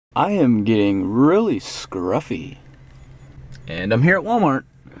I am getting really scruffy. And I'm here at Walmart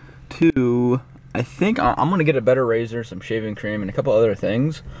to, I think I'm gonna get a better razor, some shaving cream, and a couple other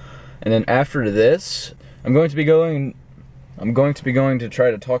things. And then after this, I'm going to be going to try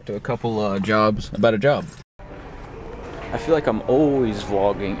to talk to a couple jobs about a job. I feel like I'm always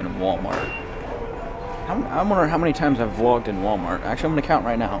vlogging in Walmart. I wonder how many times I've vlogged in Walmart. Actually, I'm gonna count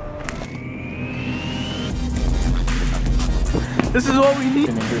right now. This is what we need.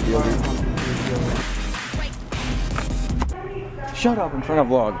 Shut up, I'm trying to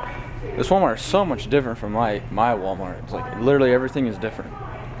vlog. This Walmart is so much different from my Walmart. It's like literally everything is different.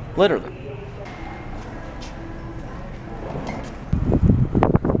 Literally.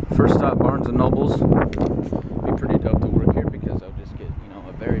 First stop, Barnes and Nobles. Be pretty dope to work here because I'll just get, you know,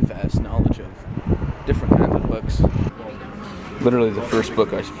 a very fast knowledge of different kinds of books. Literally the first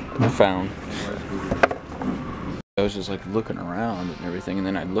book I found. I was just like looking around and everything, and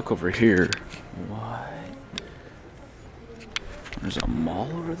then I'd look over here. What? There's a mall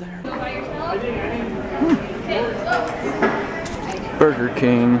over there? Burger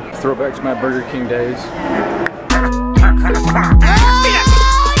King. Throwback to my Burger King days.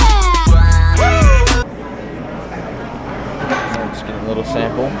 Just getting a little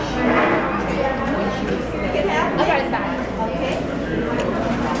sample.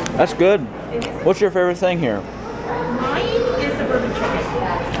 That's good. What's your favorite thing here? Mine is the bourbon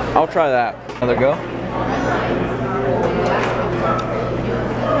chicken. I'll try that. Another go?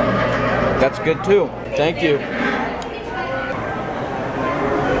 That's good too. Thank you.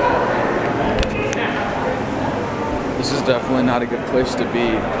 This is definitely not a good place to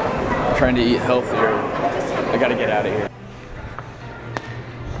be. I'm trying to eat healthier. I gotta get out of here.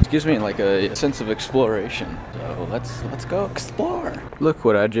 It gives me like a sense of exploration. So let's go explore. Look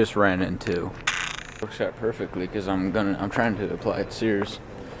what I just ran into. Works out perfectly because I'm trying to apply at Sears.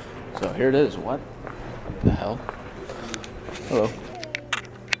 So here it is. What the hell? Hello.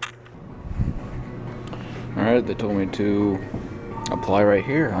 Alright, they told me to apply right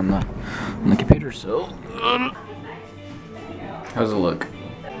here on the computer, so how's it look?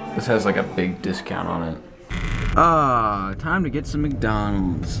 This has like a big discount on it. Time to get some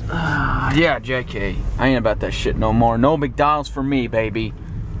McDonald's. Yeah, JK. I ain't about that shit no more. No McDonald's for me, baby.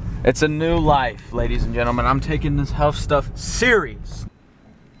 It's a new life, ladies and gentlemen. I'm taking this health stuff serious.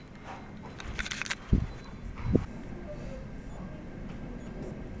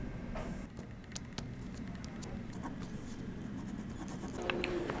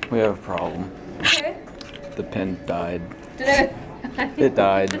 We have a problem. Okay. The pen died. Did it? It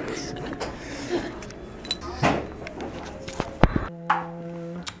died.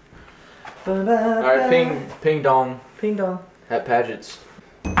 Alright, ping dong. Ping dong. At Paget's.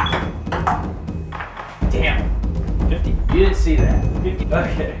 Damn. 50. You didn't see that. 50.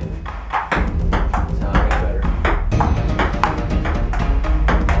 Okay. That's how I get better.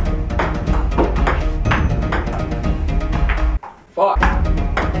 Fuck.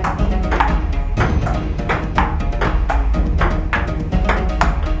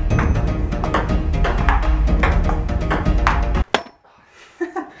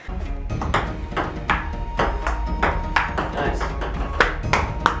 Nice.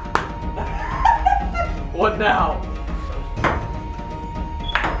 What now?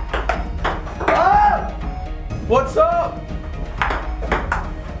 Ah! What's up?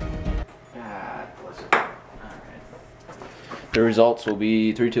 God bless it. Alright. The results will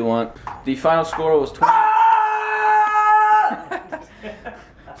be 3, 2, 1. The final score was 20.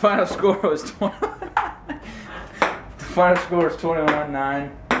 Final score was 20. The final score was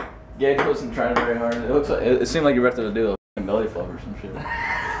 21-9. Gabe wasn't trying very hard. It looks like it seemed like you were about to do a belly flop or some shit.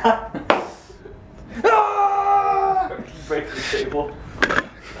 Break the table.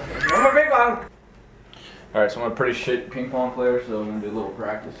 No more ping-pong! Alright, so I'm a pretty shit ping-pong player, so I'm gonna do a little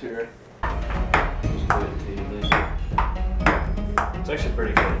practice here. Just do it to you, it's actually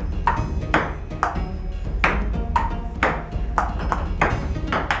pretty good.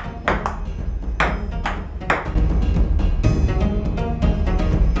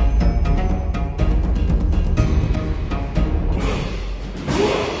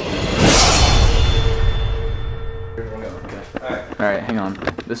 Alright, hang on.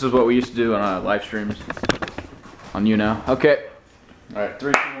 This is what we used to do on live streams. On you now. Okay. Alright,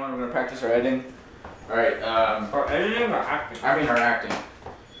 3, 2, 1, we're gonna practice our editing. Alright, our editing or acting? I mean our acting.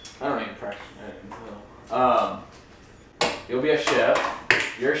 I don't even practice editing. You'll be a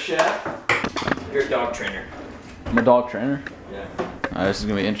chef. You're a chef. You're a dog trainer. I'm a dog trainer? Yeah. Alright, this is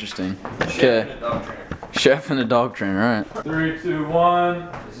gonna be interesting. Okay. Chef and a dog trainer. Chef and a dog trainer, alright. 3, 2, 1.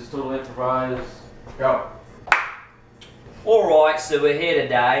 This is totally improvised. Go. Alright, so we're here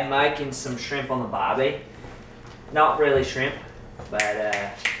today making some shrimp on the barbie. Not really shrimp,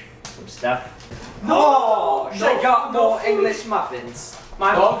 but some stuff. No! They got more English muffins.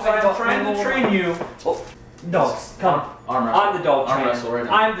 My Dogs, muffin I'm got trying to more train muffins. you. Oh, dogs, come. Arm wrestle. I'm the dog Arm trainer. wrestle right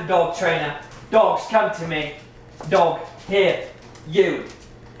now. I'm the dog trainer. Dogs, come to me. Dog, here. You.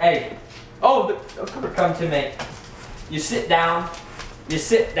 Hey. Oh, come to me. You sit down. You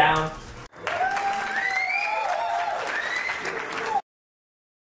sit down.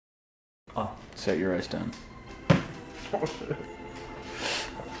 Oh. Set your ice down.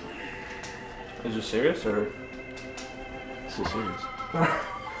 Is it serious or? This is serious.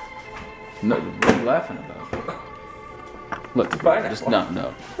 No, what are you laughing about? Look, just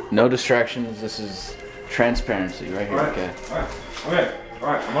no distractions. This is transparency right here. Okay.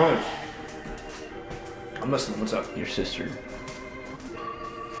 Alright, I'm listening. What's up? Your sister.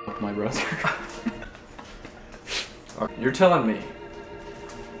 Fuck my brother. You're telling me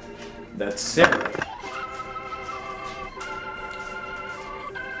that Sarah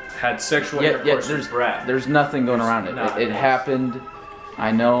had sexual intercourse with Brad? There's nothing going around it. No, It happened.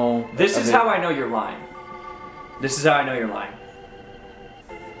 I know. This is how I know you're lying. This is how I know you're lying.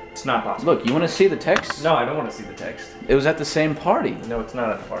 It's not possible. Look, you want to see the text? No, I don't want to see the text. It was at the same party. No, it's not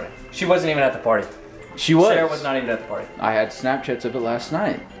at the party. She wasn't even at the party. She was. Sarah was not even at the party. I had Snapchats of it last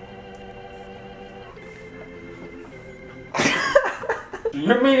night.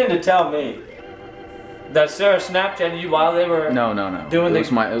 You're meaning to tell me that Sarah Snapchatted you while they were No. doing it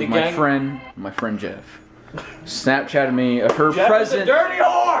was my friend Jeff. Snapchatted me of her Jeff present. is a dirty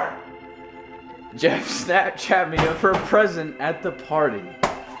whore! Jeff Snapchatted me of her present at the party.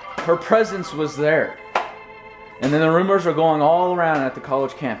 Her presence was there. And then the rumors are going all around at the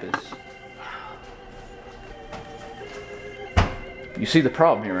college campus. You see the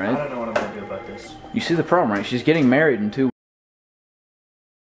problem here, I right? don't know what I'm gonna do about this. You see the problem, right? She's getting married in 2 weeks.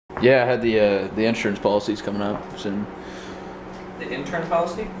 Yeah, I had the insurance policies coming up soon. The intern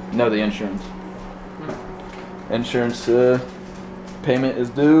policy? No, the insurance. Insurance payment is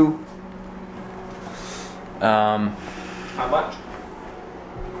due. How much?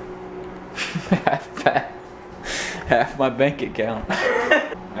 half my bank account.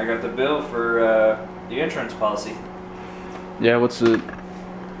 I got the bill for the insurance policy. Yeah, what's it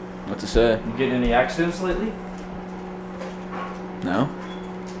say? You get any accidents lately? No.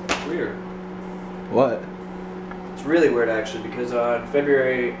 Weird. What? It's really weird actually because on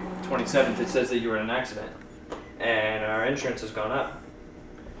February 27th it says that you were in an accident and our insurance has gone up.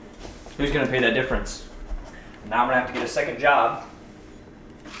 Who's gonna pay that difference? Now I'm gonna have to get a second job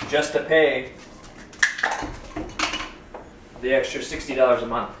just to pay the extra $60 a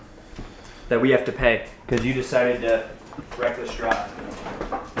month that we have to pay because you decided to reckless drive.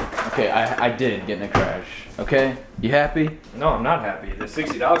 Okay, I did get in a crash. Okay, you happy? No, I'm not happy. The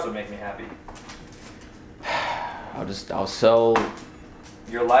 $60 would make me happy. I'll sell.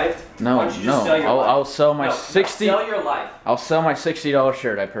 Your life? No, Why don't you just sell your life? I'll sell my No, 60. Sell your life. I'll sell my $60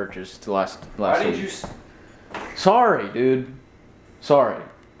 shirt I purchased last Why did week. you? Sorry, dude. Sorry.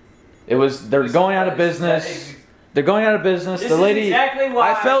 It was. They're going out of business. They're going out of business. This The is lady. exactly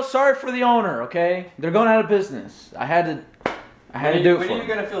why. I felt sorry for the owner. Okay. They're going out of business. I had to do it When for are you him.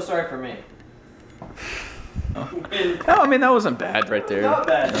 gonna feel sorry for me? No, I mean that wasn't bad right there. Not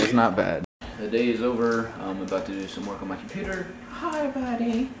bad, That was dude. not bad. The day is over. I'm about to do some work on my computer. Hi,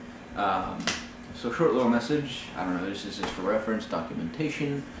 buddy. So short little message. I don't know. This is just for reference,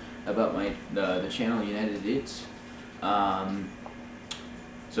 documentation about my the channel United Idiots.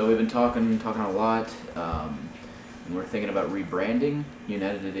 So we've been talking a lot, and we're thinking about rebranding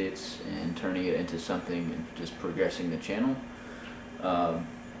United Idiots and turning it into something and just progressing the channel.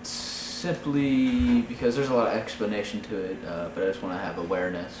 Simply because there's a lot of explanation to it, but I just want to have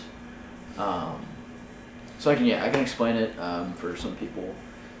awareness. So I can explain it for some people.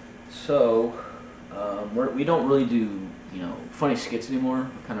 So we don't really do funny skits anymore.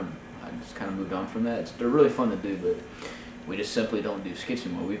 I just kind of moved on from that. They're really fun to do, but we just simply don't do skits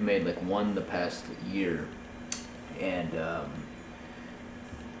anymore. We've made like one the past year, and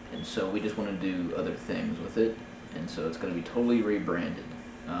so we just want to do other things with it, and so it's going to be totally rebranded.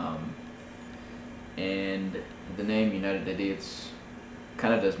 And the name United Idiots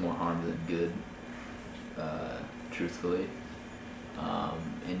kind of does more harm than good, truthfully.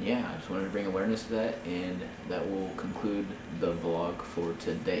 And yeah, I just wanted to bring awareness to that, and that will conclude the vlog for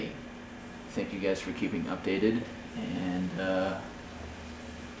today. Thank you guys for keeping updated, and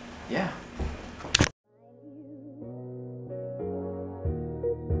yeah.